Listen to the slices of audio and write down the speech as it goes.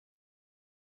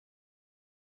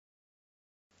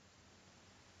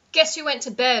Guess who went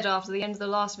to bed after the end of the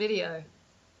last video?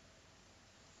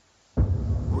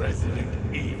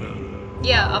 Resident Evil.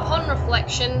 Yeah, upon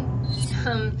reflection,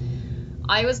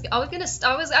 I was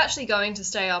actually going to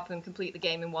stay up and complete the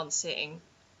game in one sitting,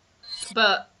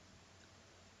 but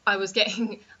I was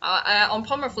getting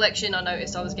upon reflection I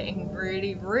noticed I was getting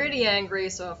really angry,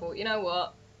 so I thought, you know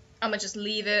what, I'm gonna just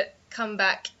leave it, come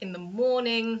back in the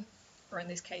morning, or in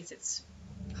this case it's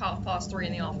 3:30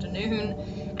 in the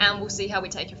afternoon, and we'll see how we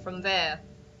take it from there.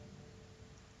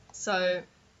 So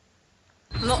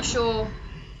I'm not sure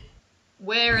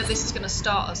where this is going to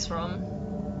start us from.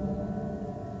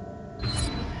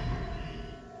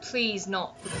 Please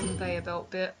not the conveyor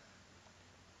belt bit.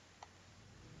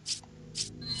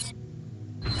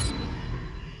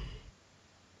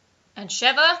 And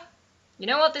Sheva, you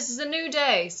know what, this is a new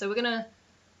day, so we're gonna,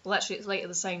 well actually it's later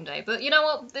the same day, but you know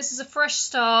what, this is a fresh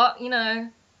start, you know.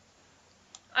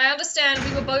 I understand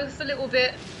we were both a little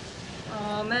bit,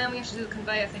 oh man, we have to do the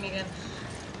conveyor thing again.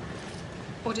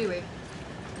 Or do we?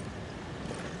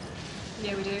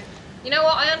 Yeah, we do. You know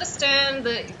what, I understand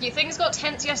that things got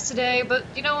tense yesterday, but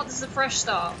you know what, this is a fresh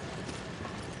start.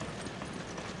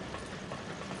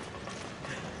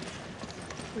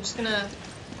 We're just gonna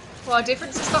put our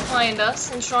differences behind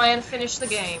us and try and finish the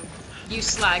game. You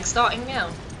slag, starting now.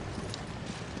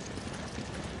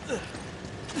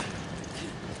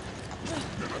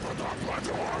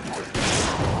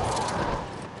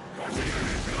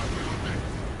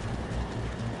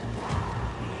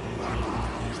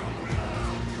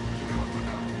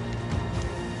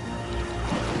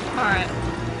 Alright.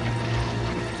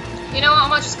 You know what, I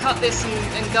might just cut this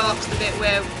and go up to the bit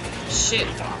where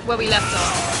we left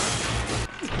off.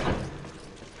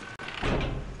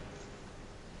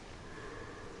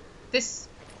 This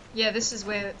is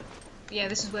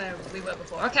where we were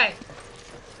before. Okay.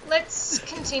 Let's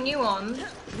continue on.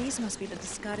 These must be the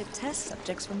discarded test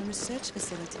subjects from the research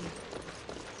facility.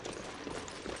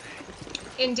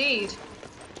 Indeed.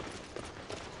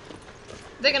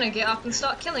 They're gonna get up and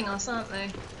start killing us, aren't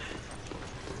they?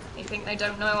 They think they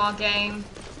don't know our game.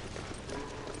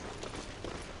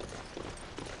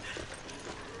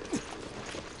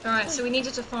 Alright, so we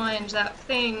needed to find that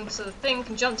thing so the thing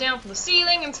can jump down from the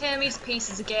ceiling and tear me to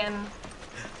pieces again.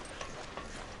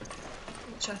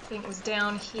 Which I think was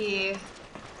down here.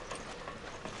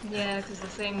 Yeah, because the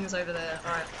thing's over there.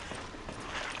 Alright.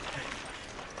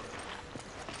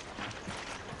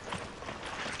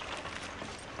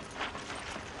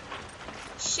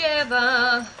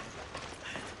 Sheva!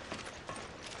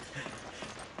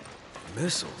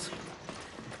 Missiles?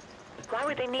 Why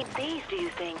would they need these, do you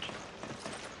think?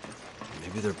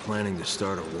 Maybe they're planning to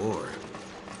start a war.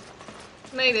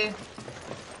 Maybe.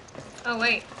 Oh,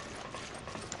 wait.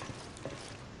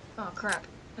 Oh, crap.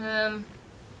 And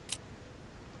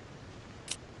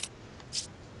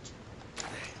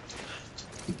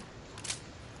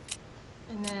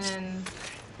then...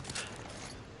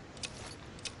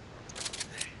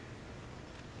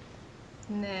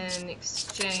 And then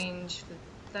exchange for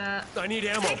that. I need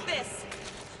ammo. Take this!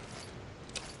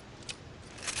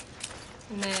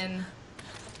 And then...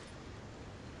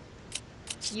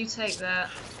 You take that.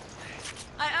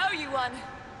 I owe you one!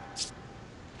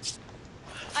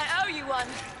 I owe you one!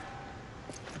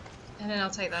 And then I'll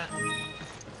take that.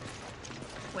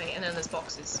 Wait, and then there's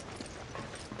boxes.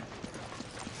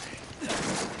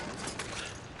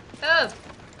 Oh!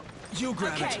 You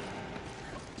grab Okay. it.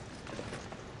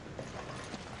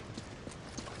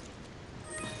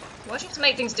 Why'd you have to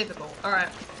make things difficult? Alright.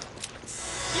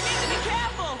 You need to be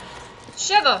careful!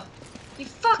 Sheva! You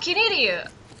fucking idiot!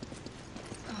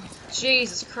 Oh,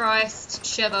 Jesus Christ,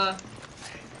 Sheva.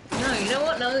 No, you know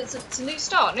what? No, it's a new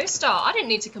start. New start. I didn't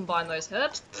need to combine those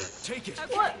herbs. Take it.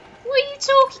 Okay. What are you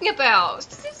talking about?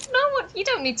 You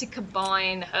don't need to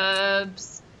combine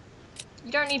herbs.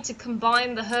 You don't need to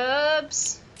combine the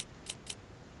herbs.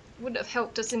 Wouldn't have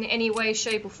helped us in any way,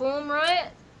 shape, or form, right?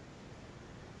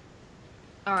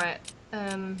 Alright,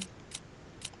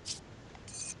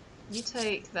 you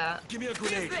take that. Give me a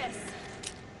grenade. This!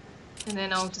 And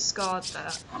then I'll discard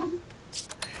that.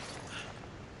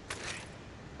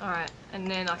 Alright, and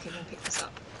then I can pick this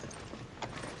up.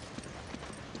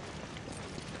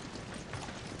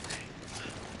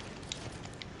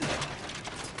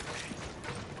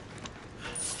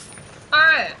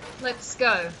 Alright, let's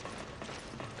go.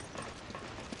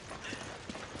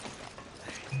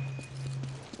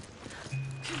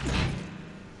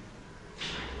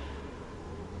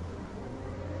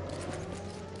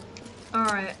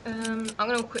 Alright, I'm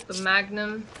gonna equip the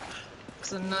Magnum,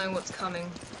 because I know what's coming.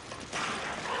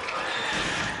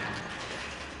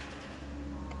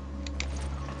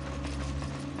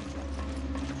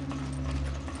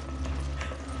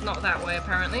 not that way,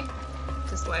 apparently.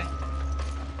 This way.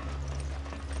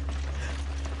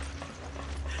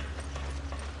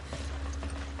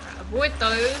 Right, avoid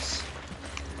those.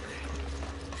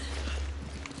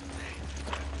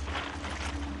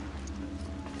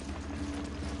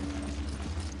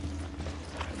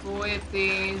 Avoid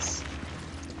these.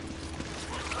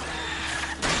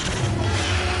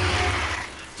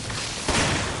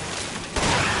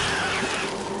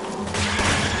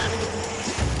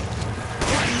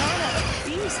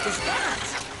 Is that?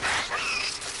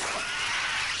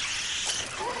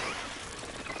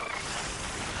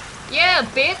 Yeah,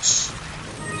 bitch!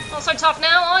 Not so tough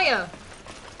now, are ya?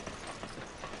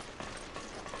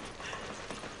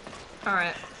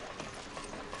 Alright.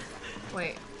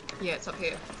 Wait. Yeah, it's up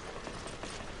here.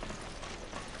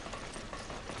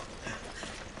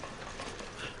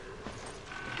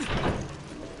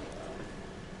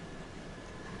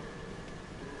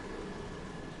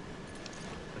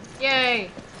 Yay!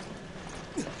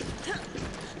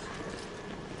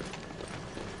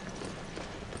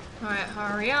 Alright,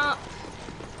 hurry up.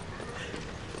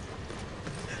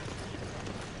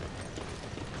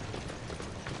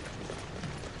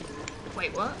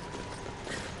 Wait, what?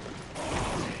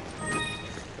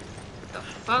 The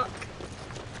fuck?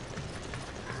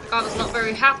 The guy was not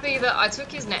very happy that I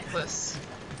took his necklace.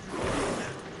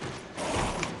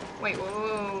 Wait,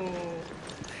 whoa.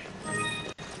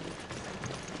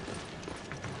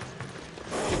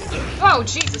 Oh,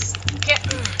 Jesus. Get...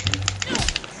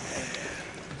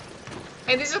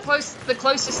 Hey, these are the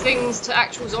closest things to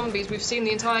actual zombies we've seen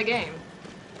the entire game.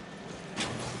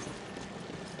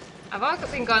 Have I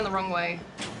been going the wrong way?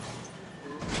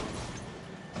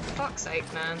 Fuck's sake,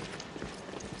 man.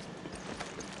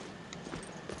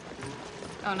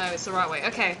 Oh no, it's the right way.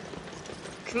 Okay.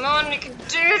 Come on, we can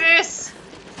do this!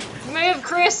 Move,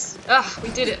 Chris! Ugh, we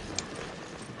did it.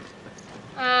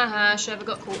 Aha, Sheva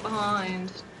got caught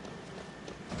behind.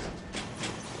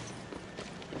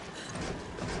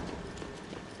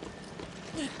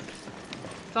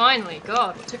 Finally,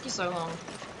 God, what took you so long?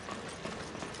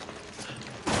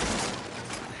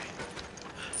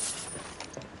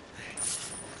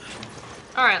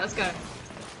 Alright, let's go.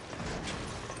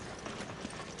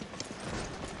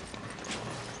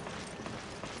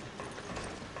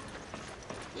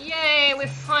 Yay, we're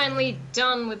finally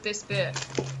done with this bit.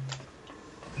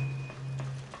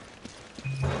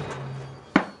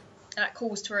 That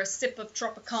calls for a sip of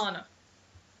Tropicana.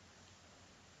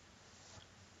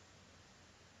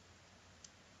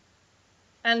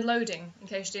 And loading, in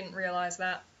case you didn't realise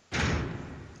that.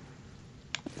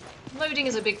 Loading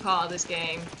is a big part of this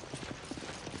game.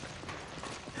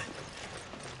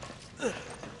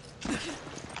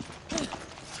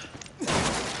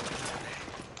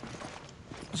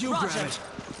 You Roger. grab it.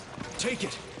 Take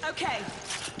it. Okay.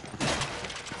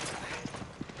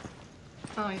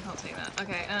 Oh, you can't take that.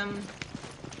 Okay,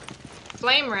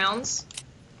 flame rounds.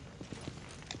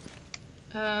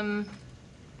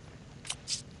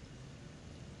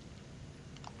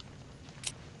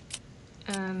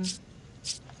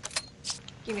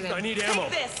 Give me that. I need ammo.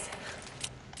 Take this.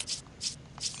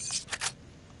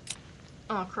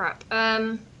 Oh crap.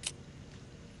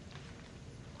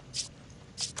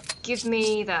 Give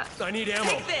me that. I need ammo.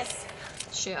 Take this.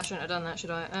 Shit, I shouldn't have done that,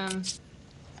 should I?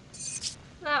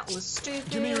 That was stupid.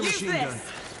 Give me your Use machine gun.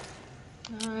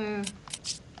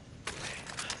 this.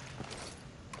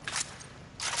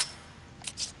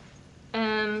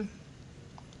 No.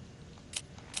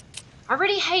 I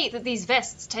really hate that these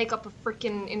vests take up a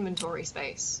freaking inventory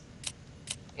space.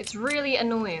 It's really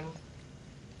annoying.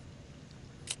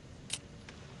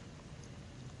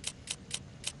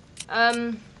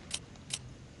 Alright,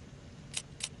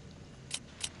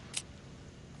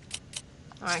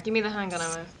 give me the handgun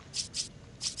ammo.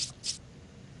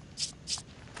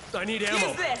 I need ammo.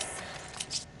 Use this.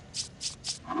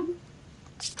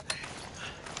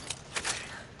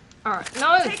 Alright,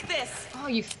 no! Take this. Oh,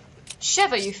 you...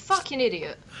 Sheva, you fucking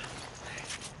idiot.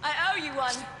 I owe you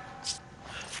one.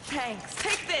 Thanks.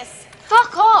 Take this.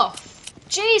 Fuck off!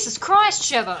 Jesus Christ,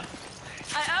 Sheva!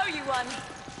 I owe you one.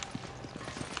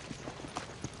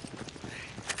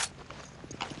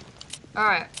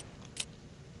 Alright.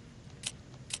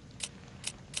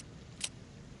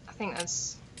 I think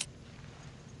that's...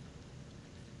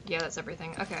 Yeah, that's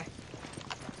everything. Okay.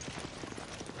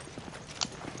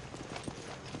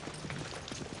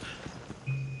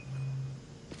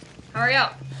 Hurry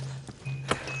up!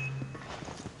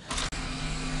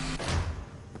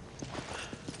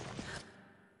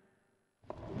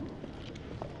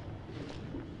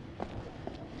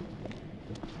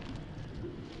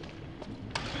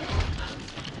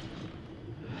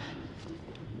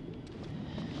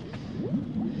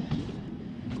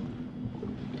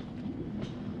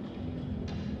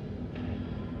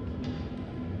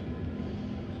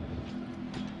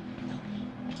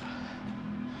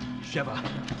 Sheva.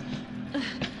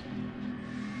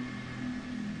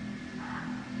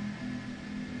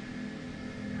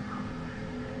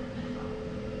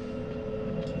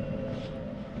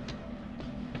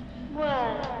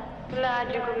 Well,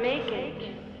 glad you could make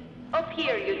it. Up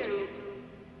here, you two.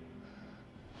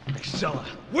 Excella,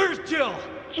 where's Jill?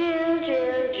 Jill.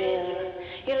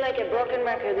 You're like a broken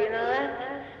record, you know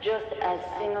that? Just as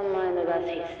single-minded as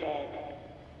he said.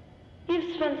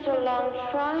 You've spent so long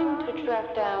trying to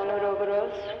track down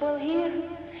Uroboros. Well, here,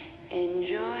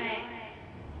 enjoy.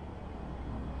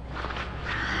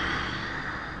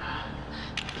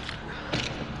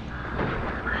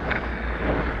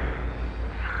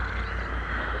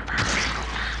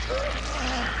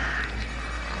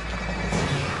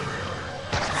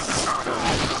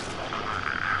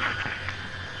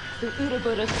 So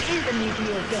Uroboros is a new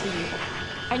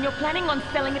DOW, and you're planning on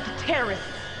selling it to terrorists.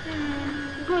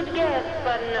 Good guess,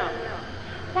 but no.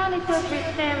 While it does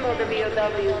resemble the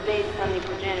BOWs based on the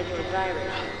progenitor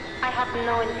virus, I have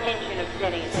no intention of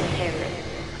selling it to terrorists.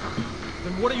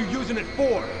 Then what are you using it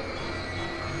for?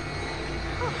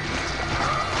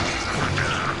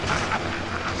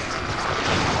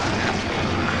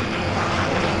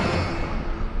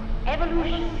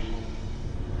 Evolution.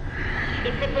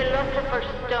 It's a philosopher's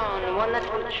stone, one that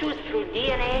will choose through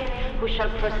DNA who shall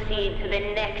proceed to the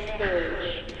next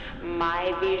stage.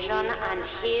 My vision and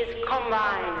his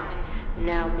combined,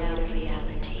 now made a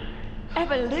reality.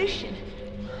 Evolution?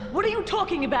 What are you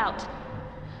talking about?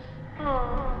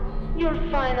 Oh, you'll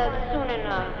find out soon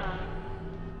enough.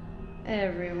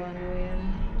 Everyone will.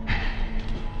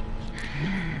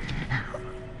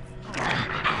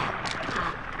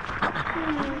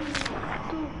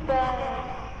 Too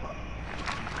bad.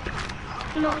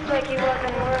 Looks like he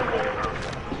wasn't worthy.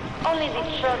 Only the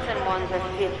chosen ones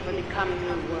are fit for the coming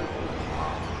new world.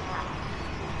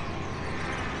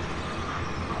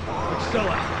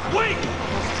 Excella, wait!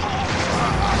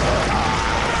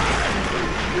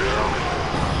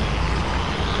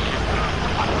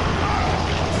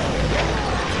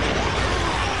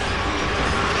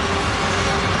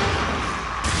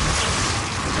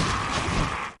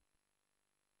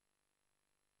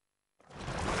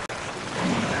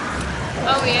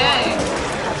 Oh yay!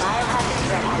 A biohazard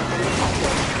threat has been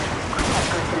detected.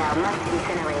 Personnel must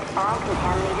incinerate all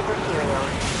contaminated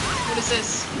materials. What is this?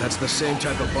 That's the same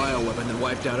type of bioweapon that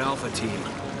wiped out Alpha Team.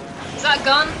 Is that a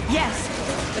gun? Yes,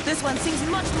 but this one seems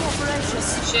much more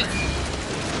ferocious. Shit.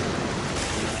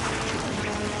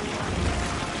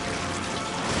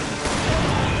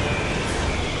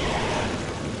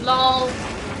 LOL.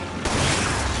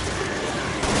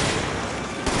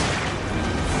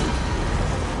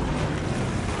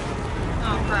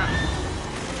 Oh crap.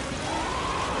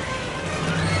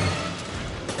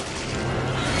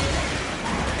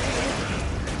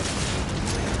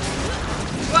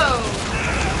 Whoa!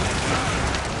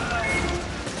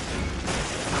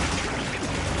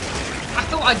 I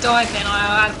thought I died then, I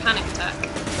had a panic attack.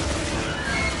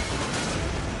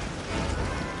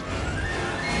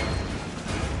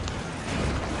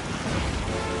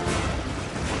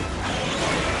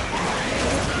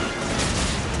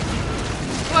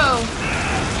 Whoa!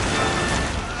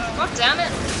 God damn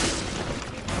it!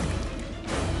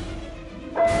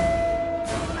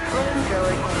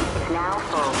 Flamethrower tank is now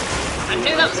full. I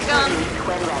knew that was a gun.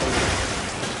 When ready.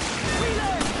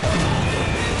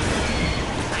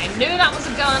 I knew that was a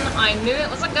gun, I knew it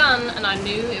was a gun, and I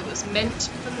knew it was meant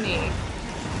for me.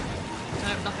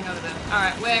 Nope, nothing over there.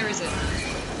 Alright, where is it?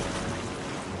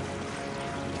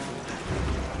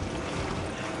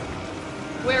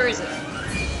 Where is it?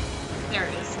 There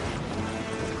it is.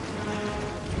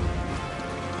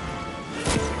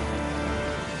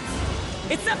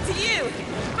 It's up to you!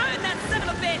 Burn that son of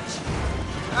a bitch!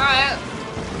 Alright.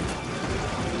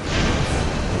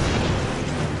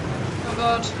 Oh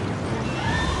god.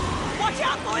 Watch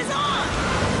out, boys, on!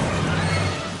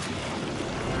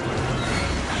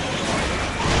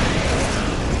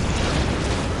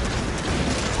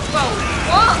 Whoa,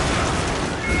 what?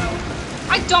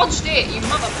 I dodged it, you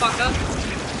motherfucker.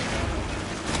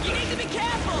 You need to be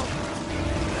careful!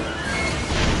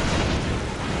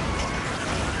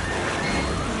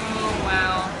 Oh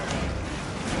wow.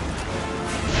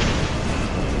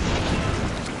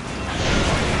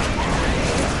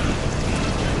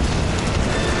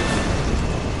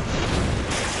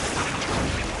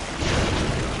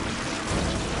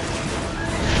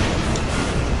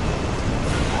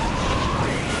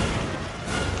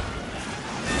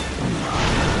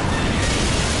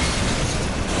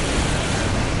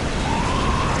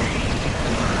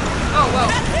 Oh, whoa.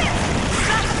 That's it!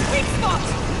 That's the sweet spot!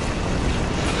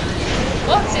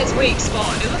 What? That's its weak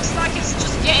spot. It looks like it's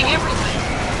just getting everything.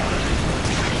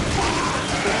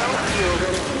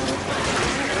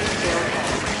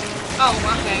 Oh,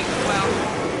 okay, well.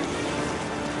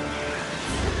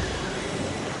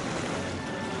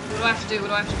 What do I have to do? What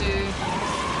do I have to do?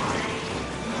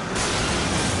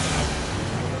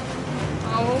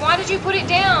 Oh, well, why did you put it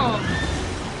down?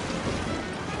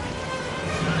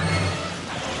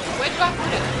 Where did I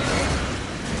put it?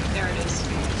 There it is.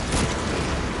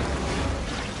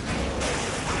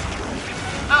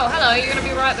 Oh, hello, you're gonna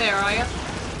be right there, are you?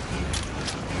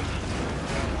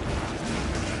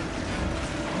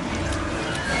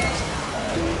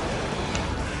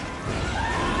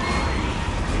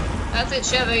 That's it,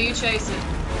 Sheva, you chase it.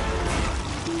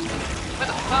 What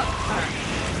the fuck? Alright.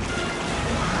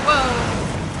 Whoa!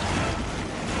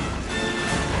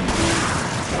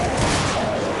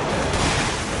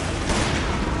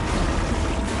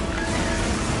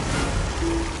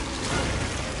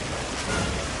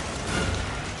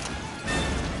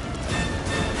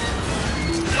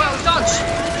 Whoa, dodge!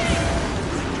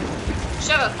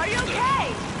 Sheva! Are you okay?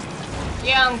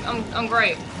 Yeah, I'm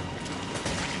great.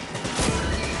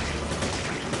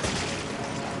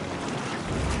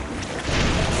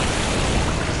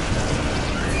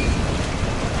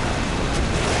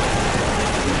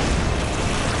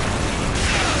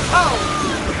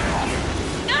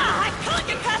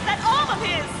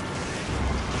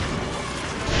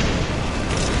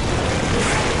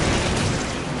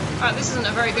 Alright, this isn't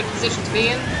a very good position to be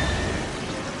in.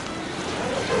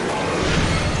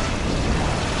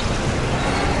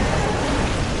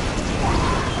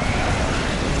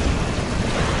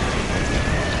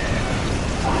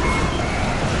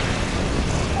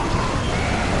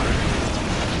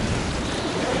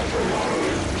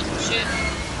 Shit.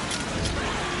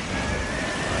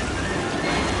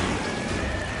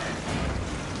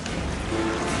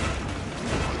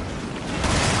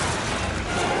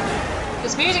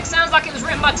 This music sounds like it was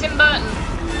written by Tim Burton.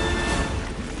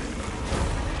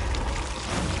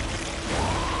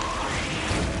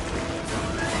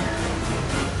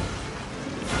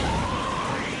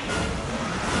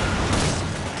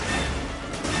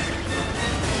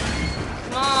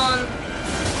 Come on.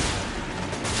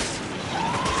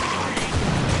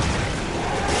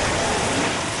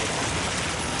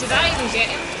 Did I even get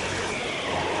him?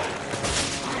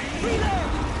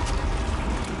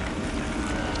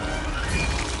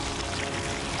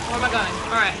 Where am I going?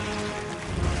 Alright.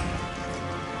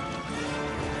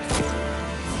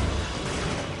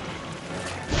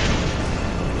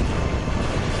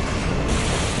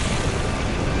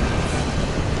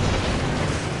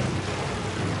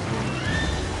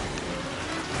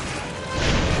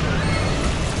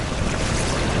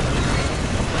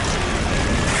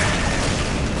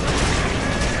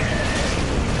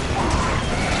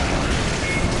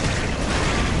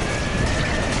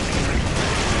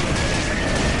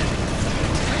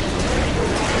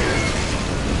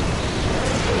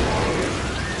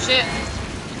 Shit.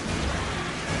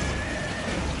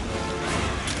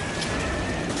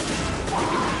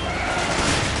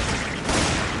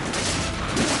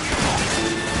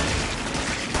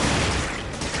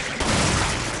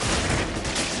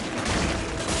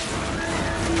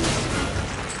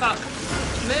 Fuck.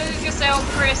 Move yourself,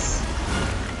 Chris.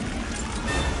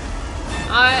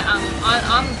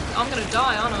 I'm gonna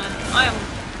die, aren't I? I am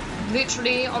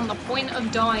literally on the point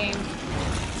of dying.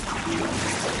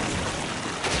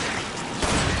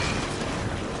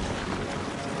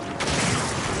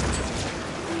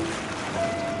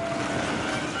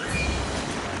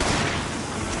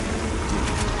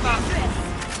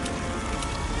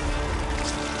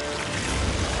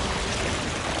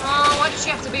 Oh, why did she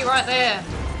have to be right there?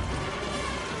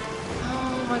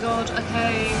 Oh my god,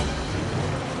 okay.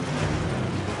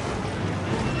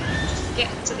 Just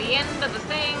get to the end of the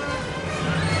thing.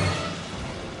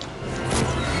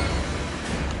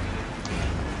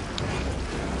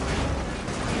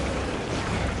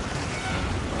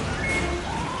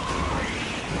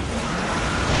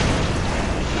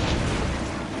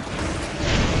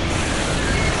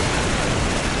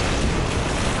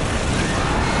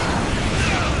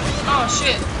 Oh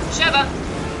shit, Sheva!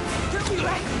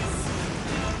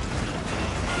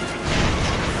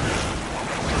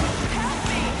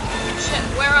 Shit,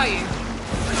 where are you?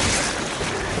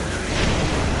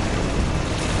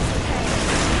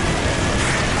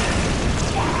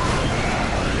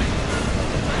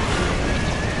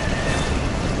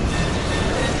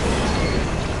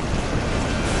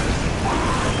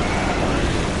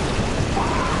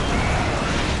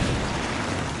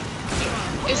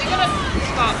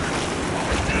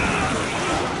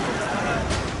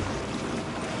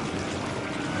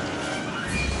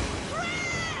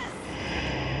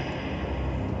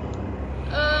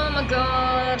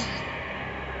 god.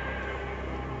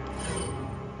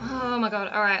 Oh my god.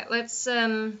 Alright, let's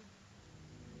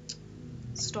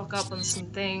stock up on some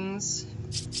things.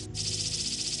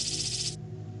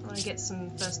 I want to get some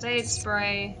first aid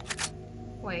spray.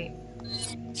 Wait.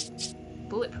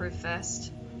 Bulletproof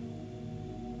vest.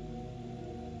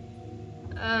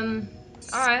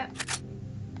 Alright.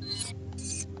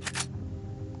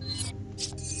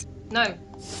 No.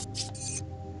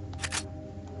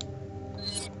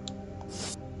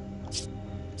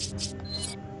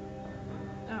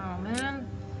 Oh man.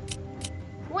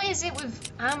 What is it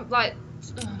with like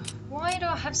why do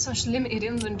I have such limited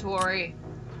inventory?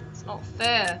 It's not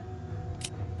fair.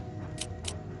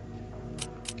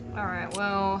 Alright,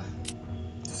 well,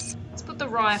 let's put the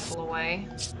rifle away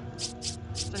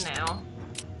for now.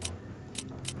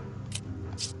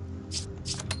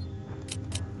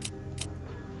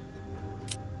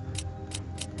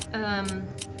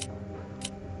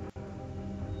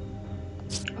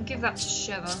 I'll give that to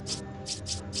Sheva.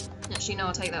 Actually, no,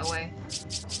 I'll take that away.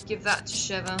 Give that to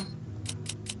Sheva.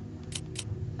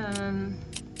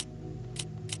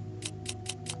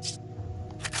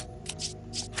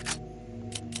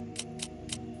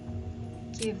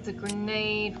 Give the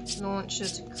grenade launcher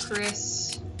to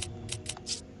Chris.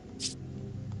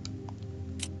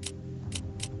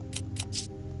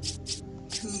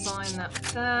 Combine that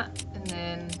with that, and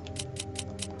then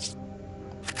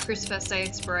Chris first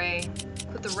aid spray.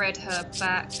 Put the red herb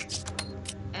back,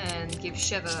 and give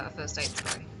Sheva a first aid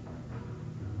spray.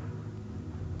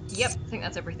 Yep, I think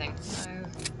that's everything. So,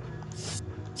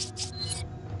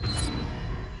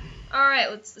 all right,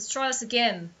 let's try this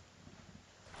again.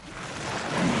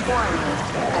 Warning, a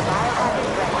biohazard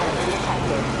threat has been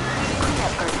detected.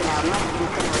 Cleanup personnel must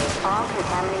incinerate all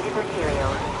contaminated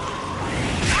materials.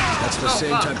 That's the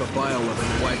same fuck. type of bioweapon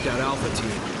that wiped out Alpha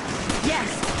Team. Yes,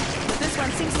 but this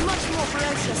one seems much more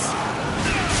ferocious.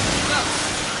 Oh.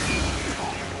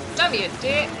 Don't be a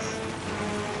dick.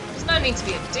 There's no need to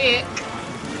be a dick.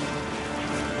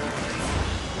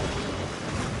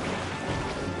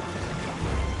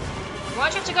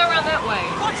 Why'd you have to go around that way?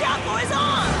 Watch out, boys,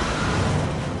 on!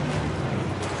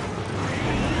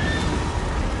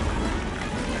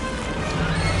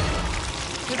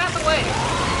 Get out the way.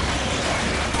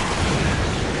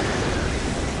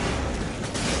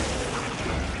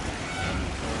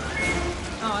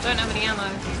 Oh, I don't have any ammo.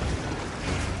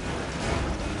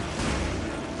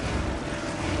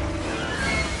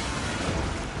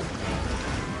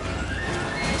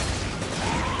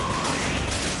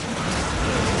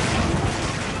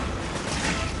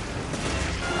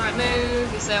 Alright,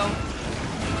 move yourself.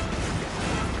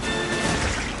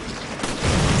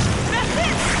 That's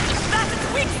it! That's its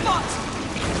weak spot!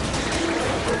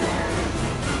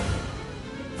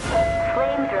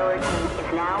 Flamethrower tank is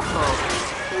now full.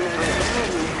 You may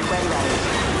resume use when ready.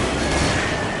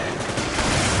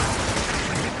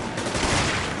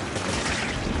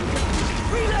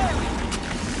 Reload!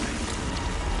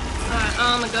 Alright,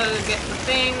 I'm gonna go get the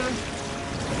thing.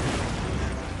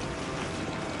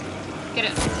 Get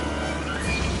it.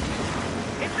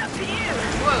 It's up to you!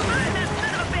 Whoa. Burn that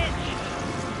son of a bitch!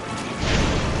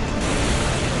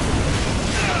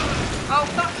 Oh,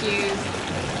 fuck you.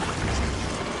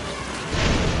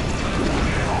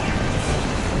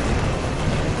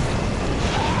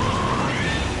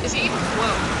 Is he even?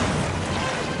 Whoa.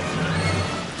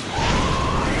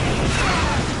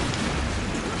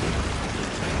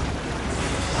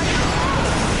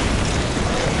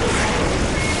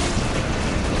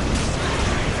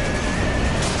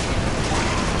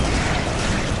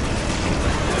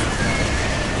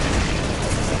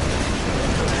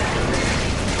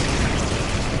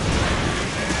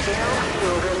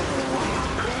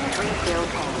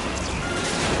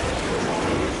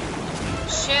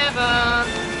 Sheva.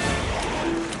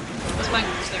 Where's my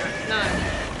there? No.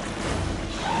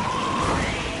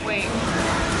 Wait.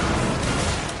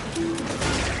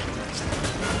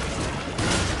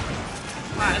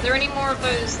 Alright, are there any more of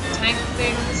those tank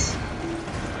things?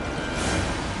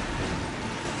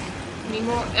 Any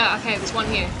more? Yeah, okay, there's one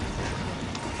here.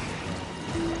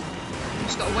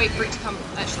 Just gotta wait for it to come.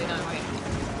 Actually, no, wait.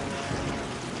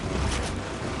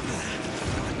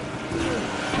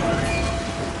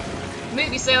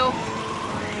 Move yourself.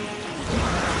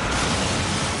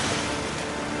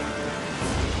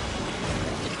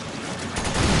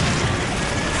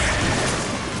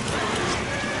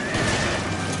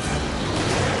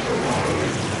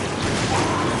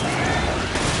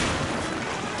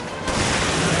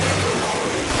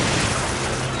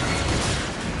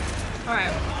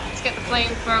 Alright, let's get the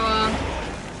flamethrower.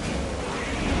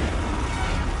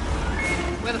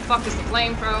 Where the fuck is the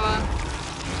flamethrower?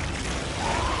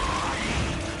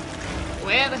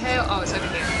 Where the hell? Oh, it's over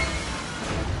here.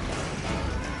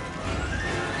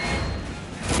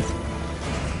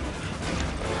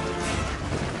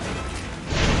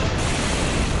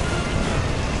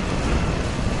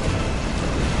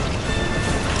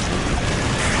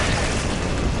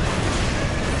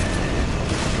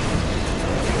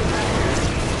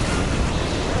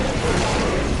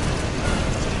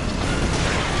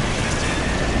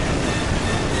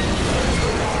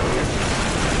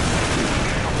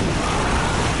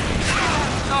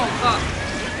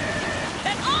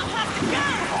 That arm has to go!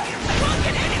 I won't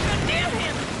get anywhere near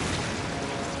him!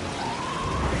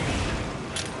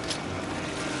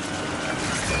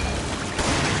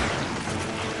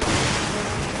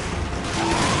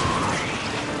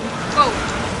 Whoa!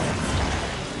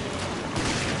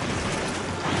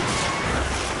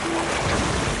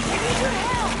 I need your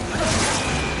help!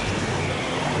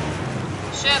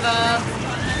 Shiver!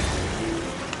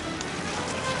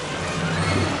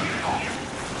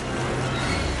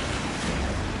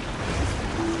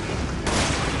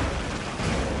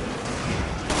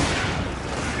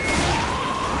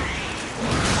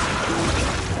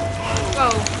 Whoa!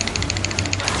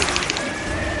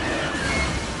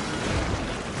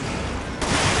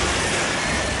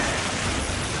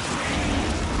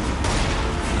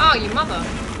 Oh, you mother!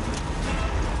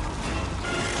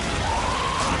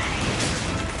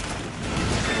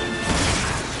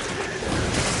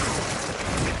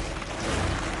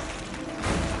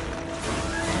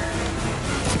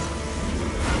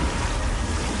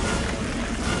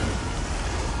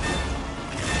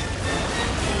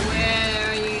 Where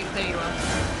are you? There you are.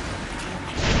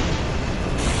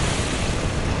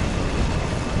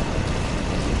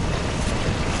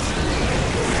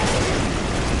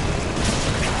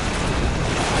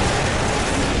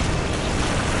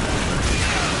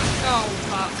 Oh,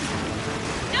 fuck.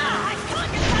 Ah, I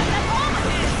can't get past that arm of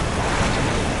his!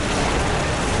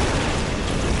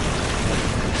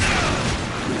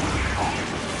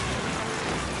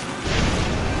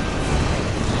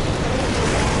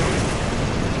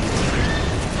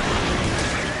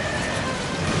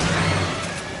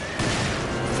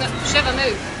 No, Shiver,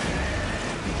 move!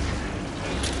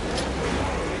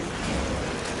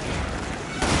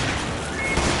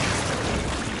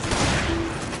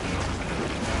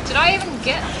 Did I even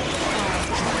get...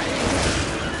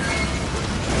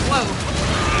 Whoa.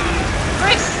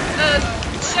 Chris!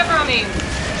 Shiver, I mean.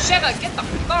 Shiver, get the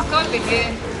fuck over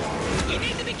here. You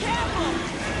need to be careful!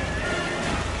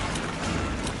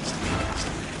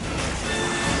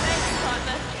 Thanks,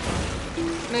 partner.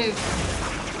 Move.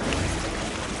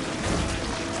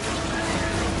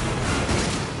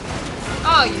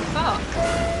 Oh, you fuck.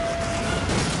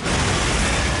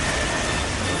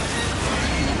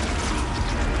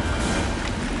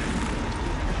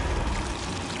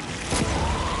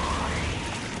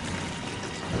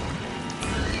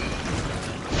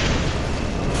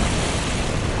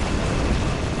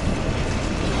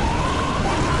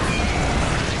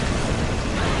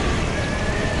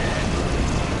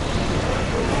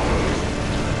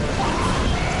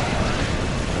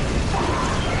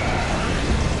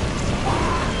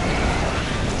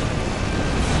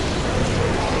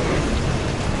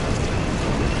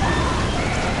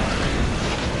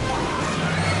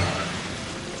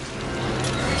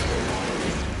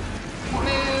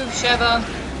 Move, Shiver.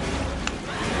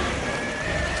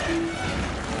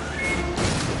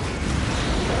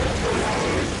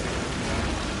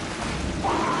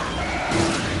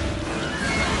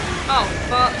 Oh,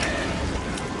 fuck.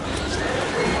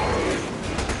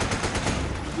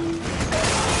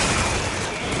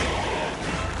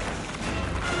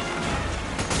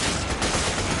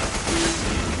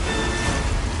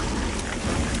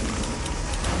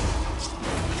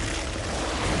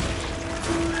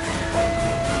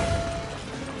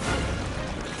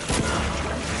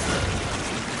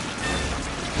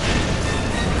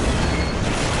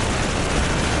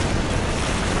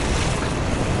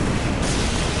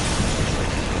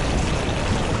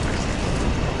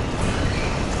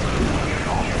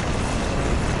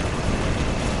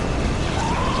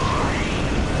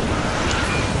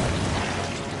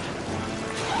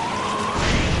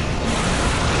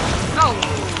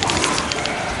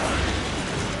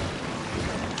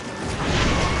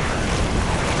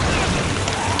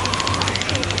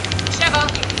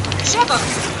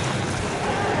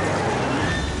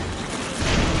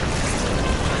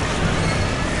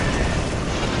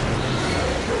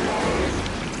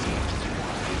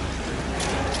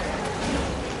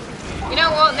 You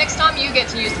know what? Next time you get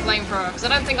to use the flamethrower, because I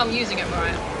don't think I'm using it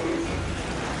right.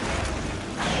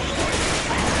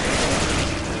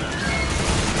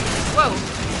 Whoa.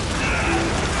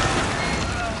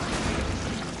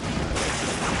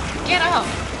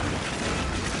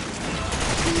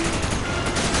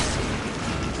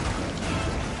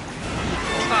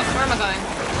 going.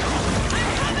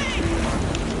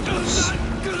 I'm not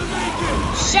gonna make it!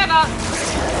 Sheva!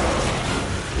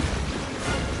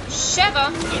 Sheva!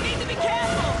 You need to be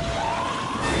careful!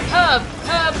 Herb!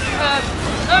 Herb! Herb!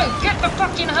 No! Get the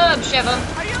fucking herb, Sheva!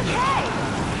 Are you okay?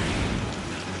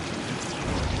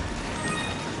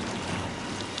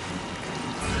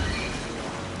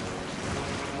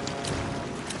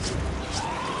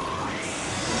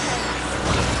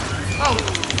 Oh!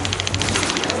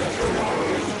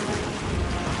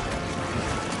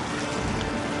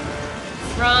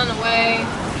 Run away!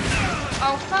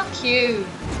 Oh, fuck you!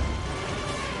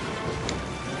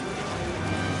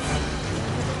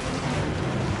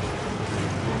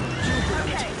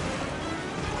 Okay.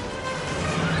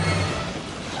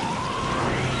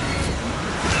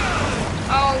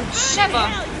 Oh, Sheva!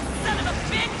 Hell, you son of a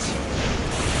bitch!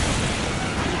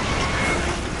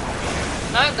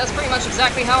 No, that's pretty much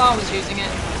exactly how I was using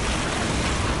it.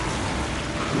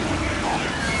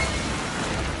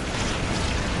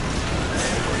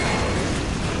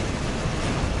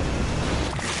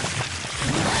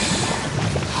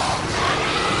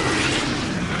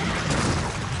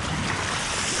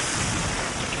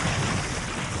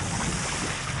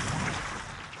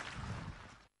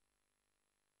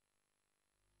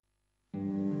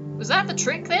 Was that the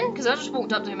trick then? Because I just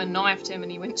walked up to him and knifed him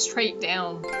and he went straight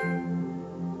down.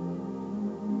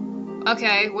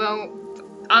 Okay, well,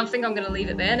 I think I'm going to leave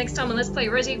it there. Next time on Let's Play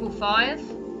Resident Evil 5,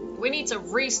 we need to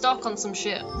restock on some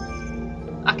shit.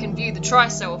 I can view the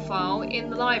TriCell file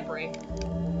in the library.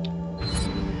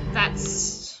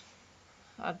 That's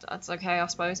okay, I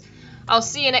suppose. I'll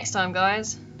see you next time,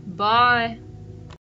 guys. Bye.